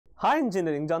Hi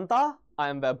Engineering Janta, I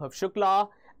am Vaibhav Shukla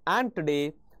and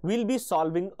today we'll be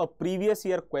solving a previous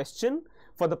year question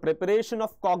for the preparation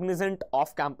of Cognizant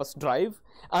Off-Campus Drive,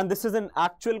 and this is an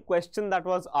actual question that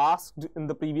was asked in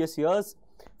the previous years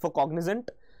for Cognizant.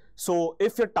 So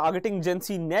if you're targeting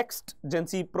GenC Next,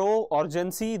 GenC Pro or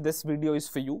GenC, this video is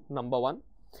for you, number one.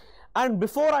 And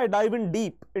before I dive in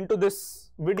deep into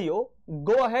this video,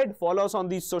 go ahead, follow us on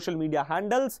these social media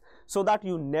handles so that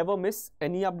you never miss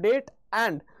any update,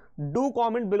 and do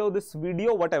comment below this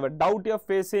video whatever doubt you're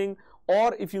facing,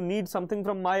 or if you need something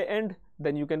from my end,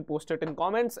 then you can post it in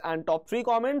comments, and top 3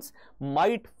 comments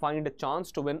might find a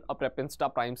chance to win a Prep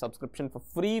Insta Prime subscription for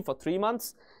free for 3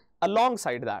 months.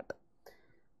 Alongside that,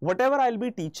 whatever I'll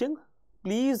be teaching,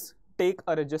 please take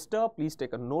a register, please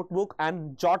take a notebook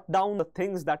and jot down the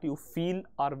things that you feel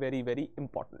are very, very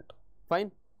important.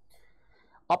 Fine.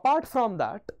 Apart from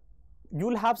that,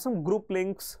 you'll have some group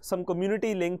links, some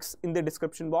community links in the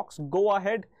description box. Go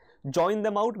ahead, join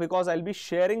them out, because I'll be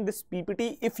sharing this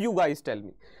PPT if you guys tell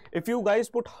me. If you guys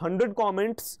put 100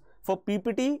 comments for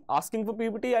PPT, asking for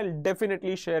PPT, I'll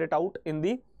definitely share it out in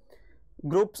the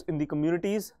groups, in the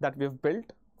communities that we've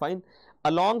built. Fine.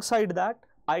 Alongside that,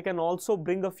 I can also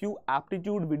bring a few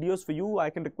aptitude videos for you. I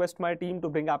can request my team to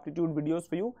bring aptitude videos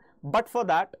for you. But for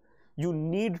that, you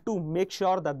need to make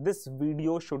sure that this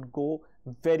video should go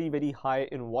very, very high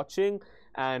in watching.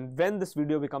 And when this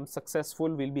video becomes successful,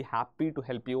 we'll be happy to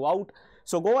help you out.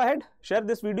 So go ahead, share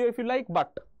this video if you like.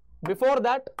 But before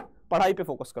that, पढ़ाई पे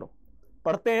focus करो.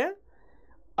 पढ़ते हैं,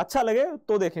 अच्छा लगे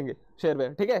तो देखेंगे share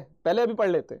में, ठीक है? पहले अभी पढ़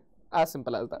लेते हैं. As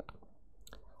simple as that.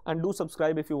 And do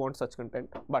subscribe if you want such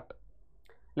content. But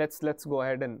let's go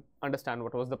ahead and understand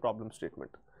what was the problem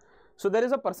statement. So there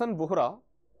is a person, Vohra,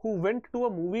 who went to a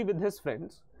movie with his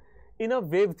friends in a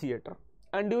wave theater,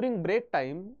 and during break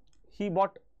time he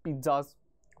bought pizzas,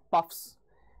 puffs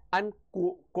and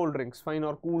cold drinks, fine,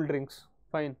 or cool drinks,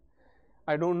 fine.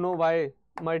 I don't know why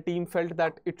my team felt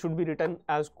that it should be written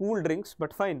as cool drinks,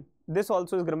 but fine, this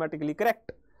also is grammatically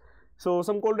correct. So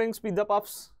some cold drinks, pizza,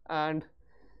 puffs, and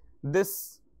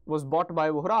this was bought by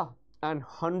Vohra, and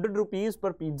 100 rupees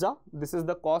per pizza. This is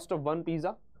the cost of one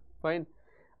pizza, fine.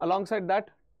 Alongside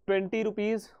that, 20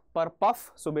 rupees per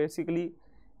puff. So basically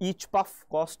each puff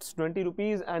costs 20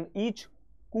 rupees, and each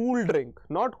cool drink,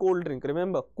 not cold drink,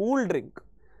 remember, cool drink,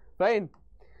 fine,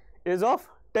 is of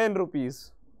 10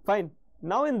 rupees, fine.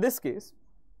 Now in this case,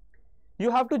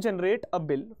 you have to generate a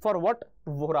bill for what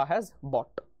Vohra has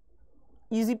bought.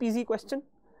 Easy peasy question.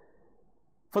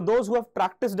 For those who have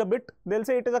practiced a bit, they'll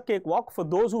say it is a cakewalk. For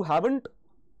those who haven't,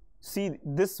 see,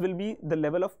 this will be the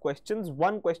level of questions.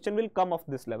 One question will come of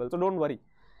this level, so don't worry.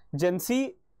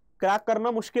 GenC crack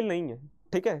करना मुश्किल नहीं है,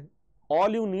 ठीक है? All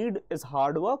you need is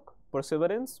hard work,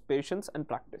 perseverance, patience and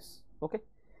practice. Okay.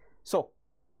 So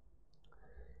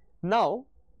now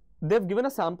they've given a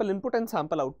sample input and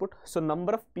sample output. So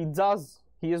number of pizzas,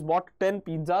 he has bought 10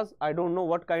 pizzas. I don't know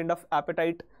what kind of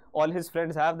appetite all his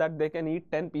friends have that they can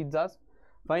eat 10 pizzas.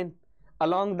 Fine.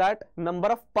 Along that, number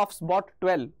of puffs, bought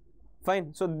 12.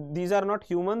 Fine. So these are not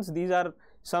humans, these are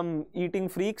some eating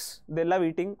freaks. They love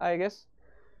eating, I guess.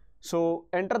 So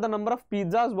enter the number of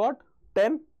pizzas bought,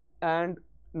 10, and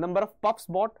number of puffs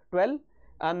bought, 12,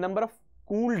 and number of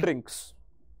cool drinks,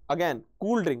 again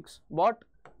cool drinks, bought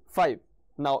 5.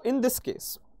 Now in this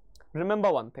case,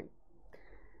 remember one thing,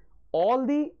 all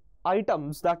the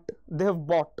items that they have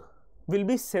bought will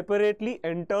be separately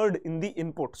entered in the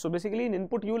input. So basically in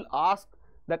input you will ask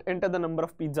that enter the number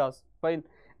of pizzas, fine,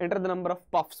 enter the number of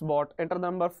puffs bought, enter the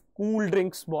number of cool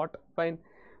drinks bought, fine.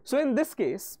 So in this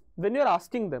case, when you are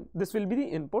asking them, this will be the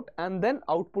input, and then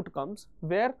output comes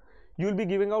where you will be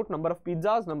giving out number of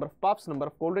pizzas, number of puffs, number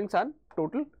of cold drinks and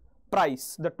total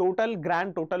price, the total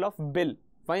grand total of bill,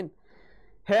 fine.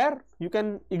 Here you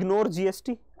can ignore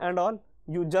GST and all,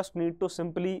 you just need to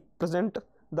simply present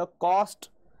the cost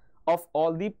of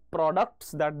all the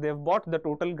products that they've bought, the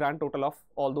total grand total of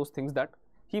all those things that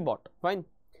he bought, fine.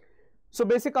 So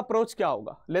basic approach kya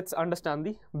hoga? Let's understand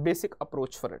the basic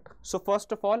approach for it. So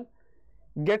first of all,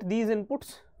 get these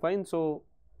inputs, fine. So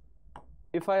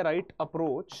if I write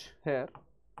approach here,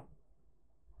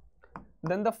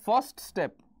 then the first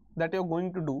step that you're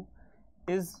going to do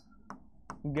is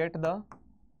get the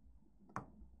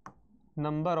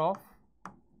number of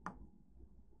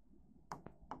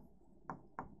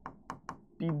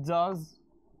pizzas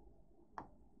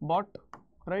bought,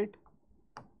 right?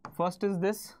 First is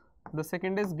this, the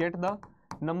second is get the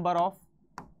number of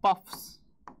puffs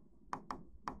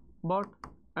bought,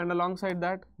 and alongside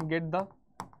that get the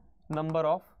number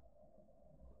of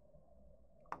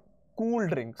cool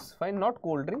drinks, fine, not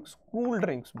cold drinks, cool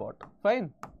drinks bought,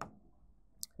 fine.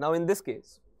 Now in this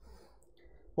case,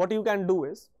 what you can do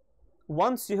is,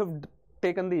 once you have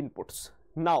taken the inputs,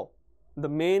 now the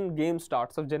main game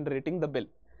starts of generating the bill.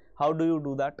 How do you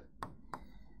do that?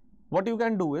 What you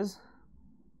can do is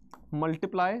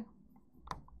multiply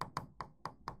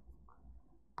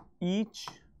each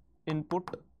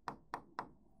input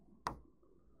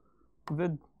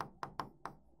with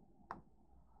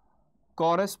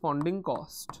corresponding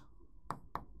cost.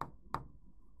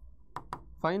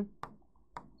 Fine.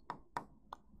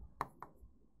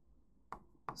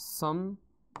 Sum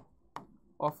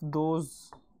of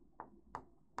those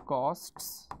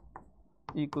costs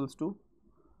equals to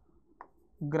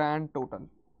grand total.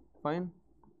 Fine.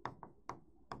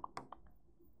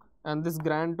 And this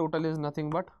grand total is nothing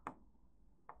but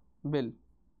bill.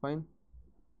 Fine.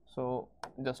 So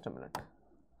just a minute.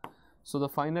 So the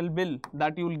final bill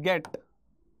that you will get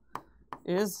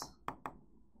is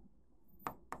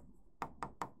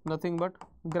nothing but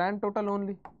grand total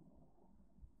only.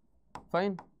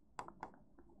 Fine.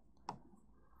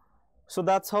 So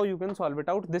that's how you can solve it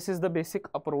out. This is the basic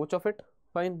approach of it.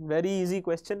 Fine. Very easy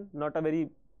question, not a very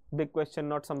big question,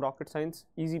 not some rocket science,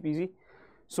 easy peasy.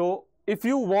 So if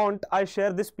you want, I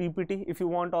share this PPT. If you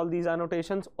want all these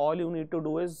annotations, all you need to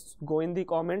do is go in the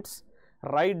comments,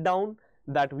 write down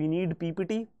that we need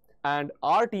PPT, and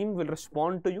our team will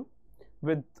respond to you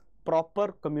with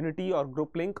proper community or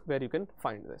group link where you can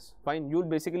find this. Fine.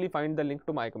 You'll basically find the link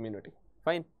to my community.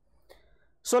 Fine.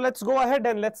 So let's go ahead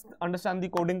and let's understand the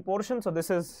coding portion. So this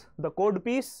is the code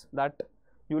piece that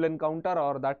you will encounter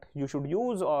or that you should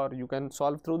use, or you can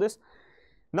solve through this.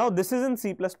 Now this is in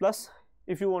C++.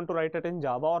 If you want to write it in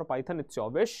Java or Python, it's your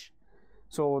wish.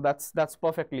 So that's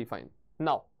perfectly fine.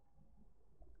 Now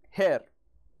here,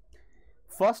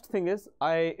 first thing is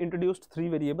I introduced three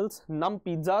variables: num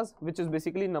pizzas, which is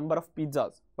basically number of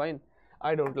pizzas. Fine.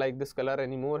 I don't like this color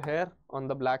anymore here on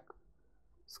the black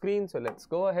screen, so let's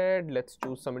go ahead, let's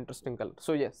choose some interesting color.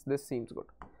 So yes, this seems good.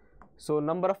 So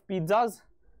number of pizzas,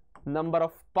 number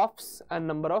of puffs, and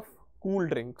number of cool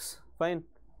drinks. Fine.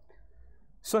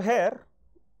 So here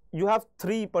you have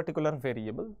three particular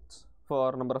variables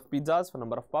for number of pizzas, for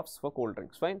number of puffs, for cold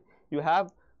drinks. Fine. You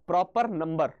have proper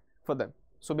number for them.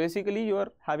 So basically you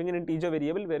are having an integer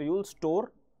variable where you will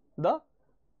store the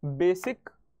basic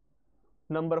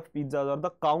number of pizzas or the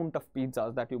count of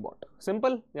pizzas that you bought.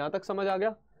 Simple. Yahan tak samajh aa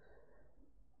gaya?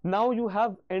 Now you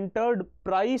have entered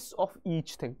price of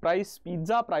each thing: price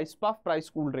pizza, price puff, price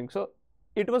cool drink. So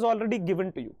it was already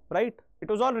given to you, right? It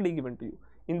was already given to you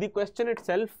in the question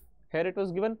itself. Here it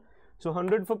was given. So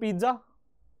 100 for pizza,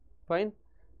 fine.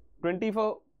 20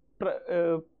 for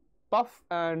puff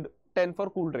and 10 for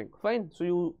cool drink, fine. So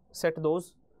you set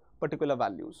those particular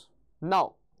values.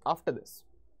 Now after this,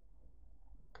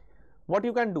 what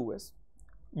you can do is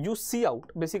you see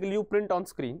out, basically you print on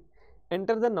screen,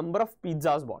 enter the number of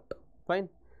pizzas bought. Fine.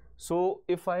 So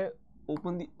if I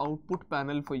open the output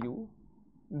panel for you,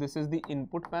 this is the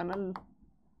input panel.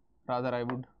 Rather, I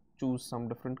would choose some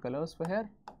different colors for here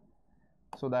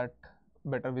so that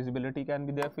better visibility can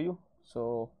be there for you.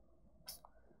 So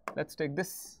let's take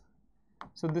this.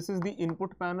 So this is the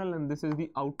input panel and this is the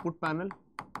output panel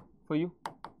for you.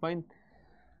 Fine.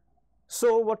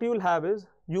 So what you will have is,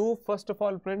 you first of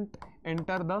all print,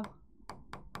 enter the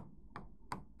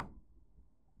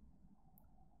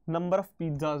number of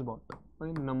pizzas bought.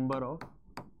 Fine. Number of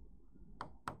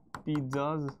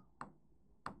pizzas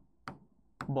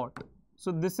bought.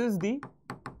 So this is the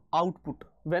output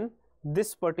when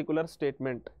this particular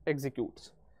statement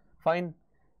executes. Fine.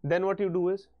 Then what you do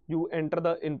is you enter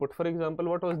the input. For example,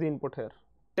 what was the input here?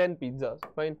 10 pizzas.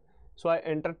 Fine. So I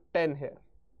enter 10 here.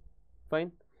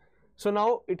 Fine. So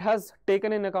now it has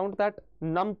taken in account that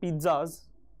num pizzas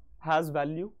has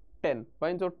value 10.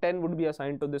 Fine. So 10 would be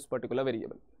assigned to this particular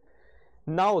variable.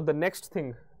 Now the next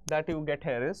thing that you get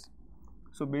here is,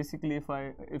 so basically if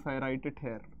I write it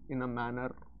here in a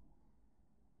manner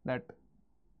that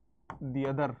the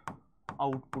other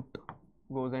output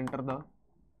goes, enter the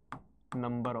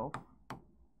number of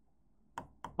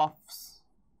puffs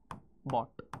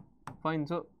bought. Fine.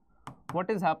 So what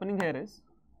is happening here is,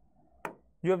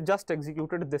 you have just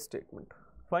executed this statement.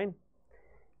 Fine.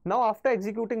 Now after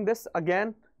executing this,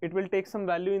 again it will take some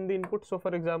value in the input. So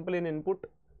for example, in input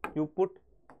you put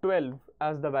 12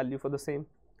 as the value for the same.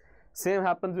 Same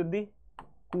happens with the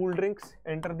cool drinks.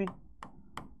 Enter the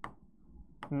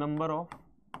number of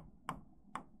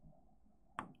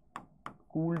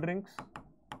cool drinks.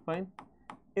 Fine.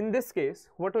 In this case,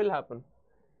 what will happen?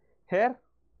 Here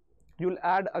you will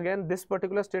add again, this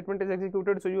particular statement is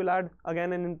executed, so you will add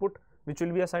again an input which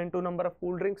will be assigned to number of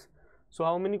cool drinks. So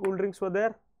how many cool drinks were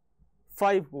there?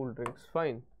 5 cool drinks.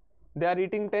 Fine. They are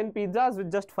eating 10 pizzas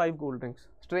with just 5 cool drinks.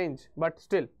 Strange, but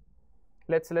still,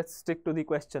 let's stick to the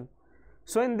question.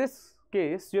 So in this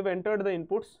case, you have entered the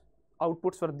inputs,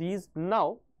 outputs were these.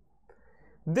 Now,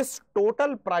 this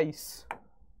total price,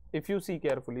 if you see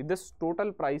carefully, this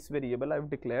total price variable I have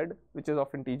declared, which is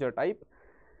of integer type,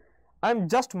 I am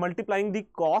just multiplying the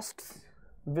costs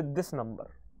with this number.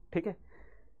 ठीक है,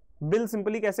 bill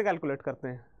simply कैसे calculate करते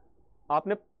हैं?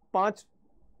 आपने 5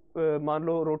 मान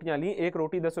लो रोटियां ली, एक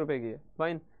रोटी 10 रुपए की है,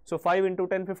 फाइन. सो 5 into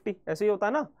 10 50, ऐसे ही होता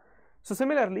है ना. So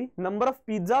similarly number of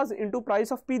pizzas into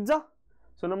price of pizza.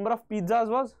 So number of pizzas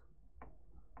was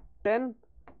 10,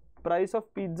 price of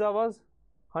pizza was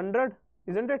 100,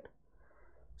 isn't it?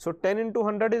 So 10 into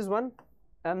 100 is 1.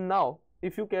 And now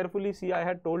if you carefully see, I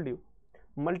had told you,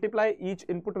 multiply each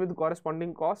input with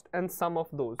corresponding cost and sum of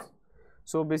those.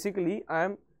 So basically I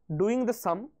am doing the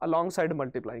sum alongside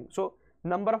multiplying. So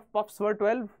number of puffs were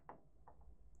 12,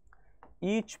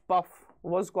 each puff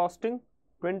was costing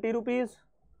 20 rupees,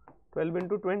 12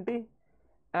 into 20,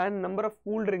 and number of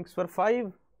cool drinks were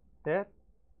 5 there,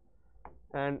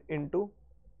 and into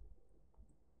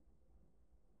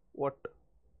what,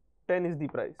 10 is the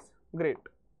price. Great.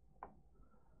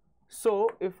 So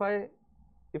if I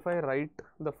write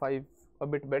the 5 a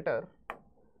bit better,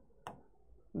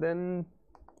 then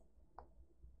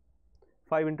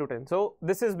 5 into 10. So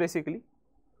this is basically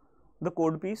the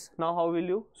code piece. Now how will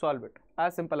you solve it?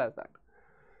 As simple as that.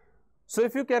 So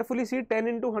if you carefully see, 10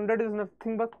 into 100 is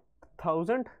nothing but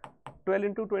 1000, 12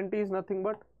 into 20 is nothing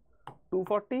but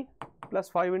 240, plus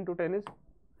 5 into 10 is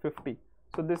 50.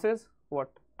 So this is what,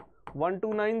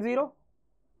 1290,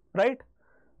 right?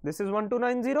 This is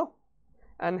 1290,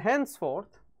 and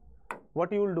henceforth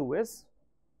what you will do is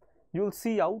you will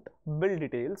see out bill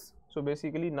details. So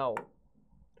basically now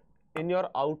in your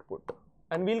output,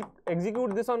 and we'll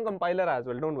execute this on compiler as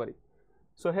well, don't worry.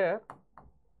 So here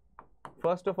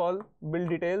first of all, bill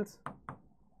details,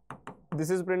 this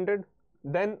is printed.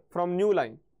 Then from new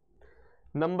line,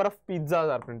 number of pizzas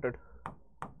are printed,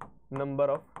 number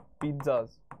of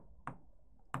pizzas.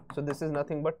 So this is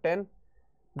nothing but 10.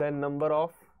 Then number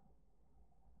of,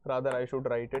 rather I should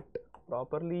write it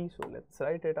properly, so let's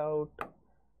write it out.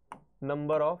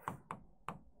 Number of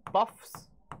puffs,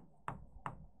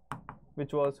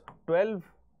 which was 12.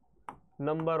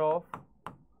 Number of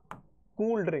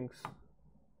cool drinks,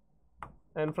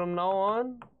 and from now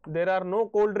on there are no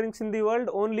cold drinks in the world,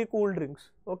 only cool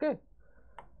drinks. Okay,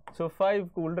 so 5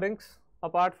 cool drinks.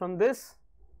 Apart from this,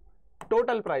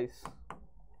 total price.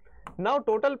 Now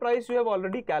total price you have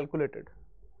already calculated.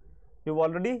 You've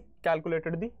already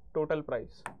calculated the total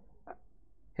price.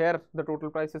 Here the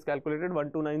total price is calculated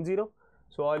 1290.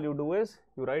 So all you do is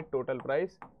you write total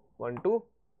price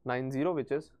 1290,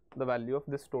 which is the value of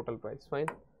this total price. Fine,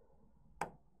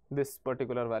 this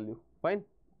particular value. Fine,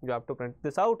 you have to print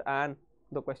this out and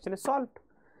the question is solved.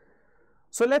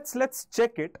 So let's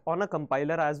check it on a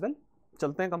compiler as well.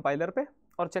 चलते हैं compiler पे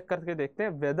और check करके देखते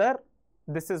हैं whether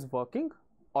this is working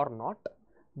or not,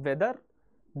 whether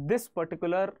this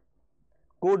particular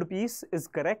code piece is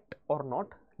correct or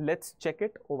not. Let's check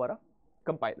it over a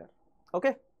compiler.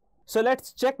 Okay, so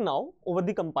let's check now over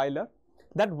the compiler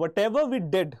that whatever we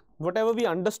did, whatever we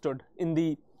understood in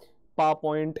the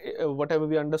PowerPoint, whatever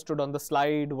we understood on the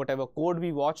slide, whatever code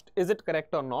we watched, is it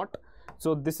correct or not?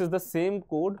 So this is the same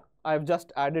code. I've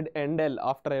just added endl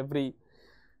after every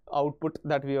output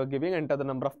that we are giving. Enter the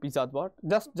number of pizzas bought,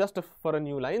 just for a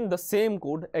new line, the same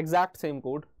code, exact same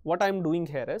code. What I'm doing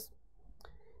here is,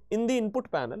 in the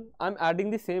input panel, I'm adding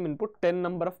the same input, 10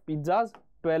 number of pizzas,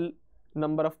 12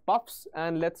 number of puffs,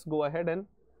 and let's go ahead and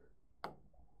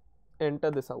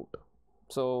enter this out.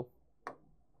 So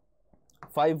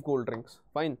 5 cold drinks.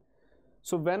 Fine.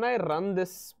 So when I run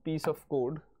this piece of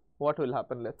code, what will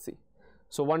happen? Let's see.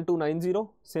 So 1290,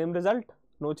 same result,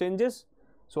 no changes.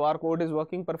 So our code is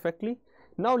working perfectly.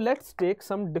 Now let's take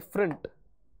some different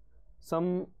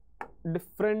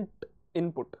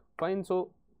input. Fine.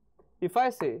 So if I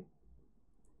say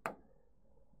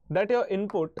that your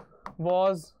input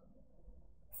was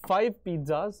 5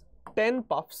 pizzas, 10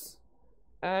 puffs,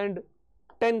 and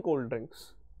 10 cold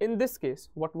drinks, in this case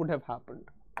what would have happened?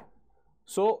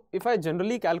 So if I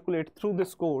generally calculate through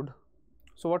this code,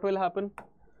 so what will happen?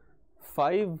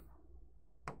 5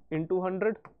 into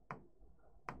 100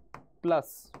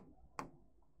 plus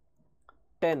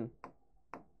 10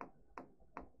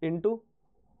 into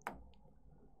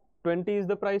 20 is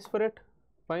the price for it.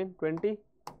 Fine, 20,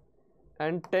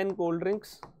 and 10 cold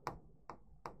drinks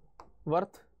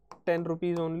worth 10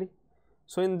 rupees only.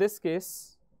 So in this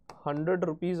case, 100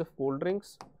 rupees of cold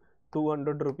drinks,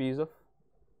 200 rupees of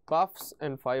puffs,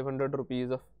 and 500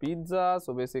 rupees of pizza.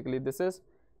 So basically this is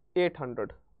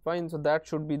 800. Fine, so that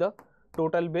should be the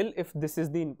total bill if this is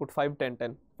the input 5, 10,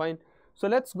 10. Fine, so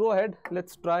let's go ahead,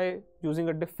 let's try using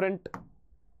a different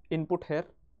input here.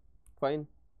 Fine,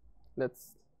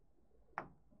 let's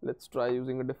try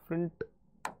using a different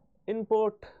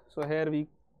input. So here we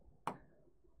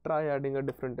try adding a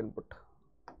different input.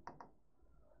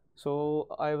 So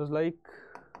I was like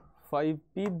 5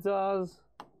 pizzas,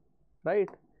 right,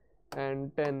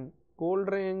 and 10 cold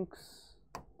drinks,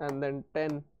 and then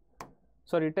 10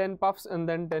 puffs, and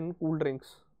then 10 cool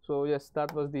drinks. So yes,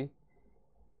 that was the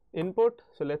input.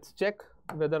 So let's check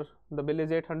whether the bill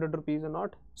is 800 rupees or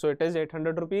not. So it is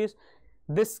 800 rupees.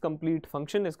 This complete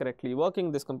function is correctly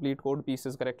working, this complete code piece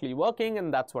is correctly working,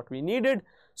 and that's what we needed.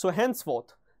 So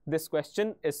henceforth, this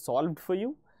question is solved for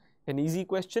you, an easy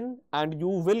question, and you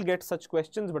will get such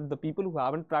questions. But the people who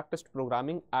haven't practiced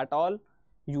programming at all,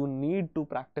 you need to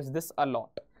practice this a lot.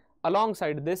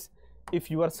 Alongside this,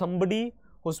 if you are somebody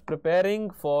who's preparing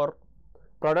for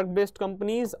product-based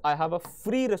companies, I have a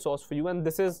free resource for you, and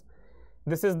this is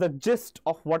the gist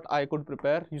of what I could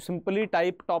prepare. You simply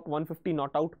type top 150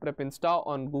 not out prep insta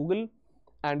on Google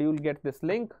and you will get this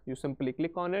link. You simply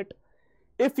click on it.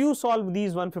 If you solve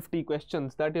these 150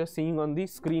 questions that you're seeing on the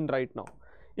screen right now,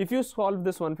 if you solve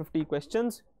this 150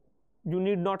 questions, you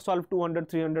need not solve 200,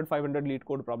 300, 500 lead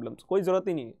code problems. Koi zarurat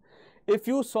hi nahi hai. If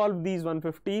you solve these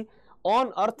 150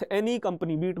 on earth, any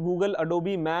company, be it Google,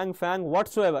 Adobe, Mang, Fang,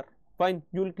 whatsoever, fine,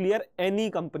 you will clear any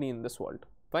company in this world.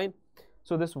 Fine.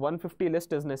 So this 150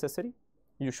 list is necessary.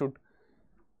 You should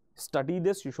study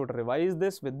this, you should revise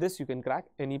this. With this, you can crack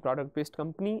any product-based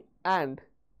company. And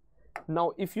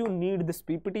now if you need this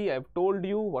PPT, I have told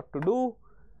you what to do.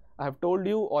 I have told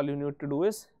you all you need to do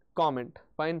is comment.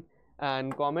 Fine.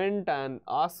 And comment and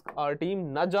ask our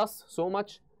team, nudge us so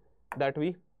much that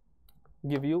we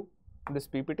give you this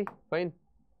PPT. Fine.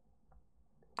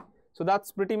 So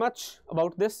that's pretty much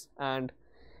about this, and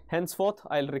henceforth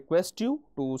I'll request you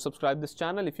to subscribe this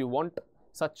channel if you want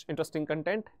such interesting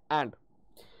content, and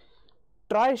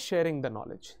try sharing the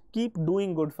knowledge. Keep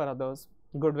doing good for others.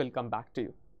 Good will come back to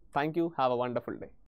you. Thank you. Have a wonderful day.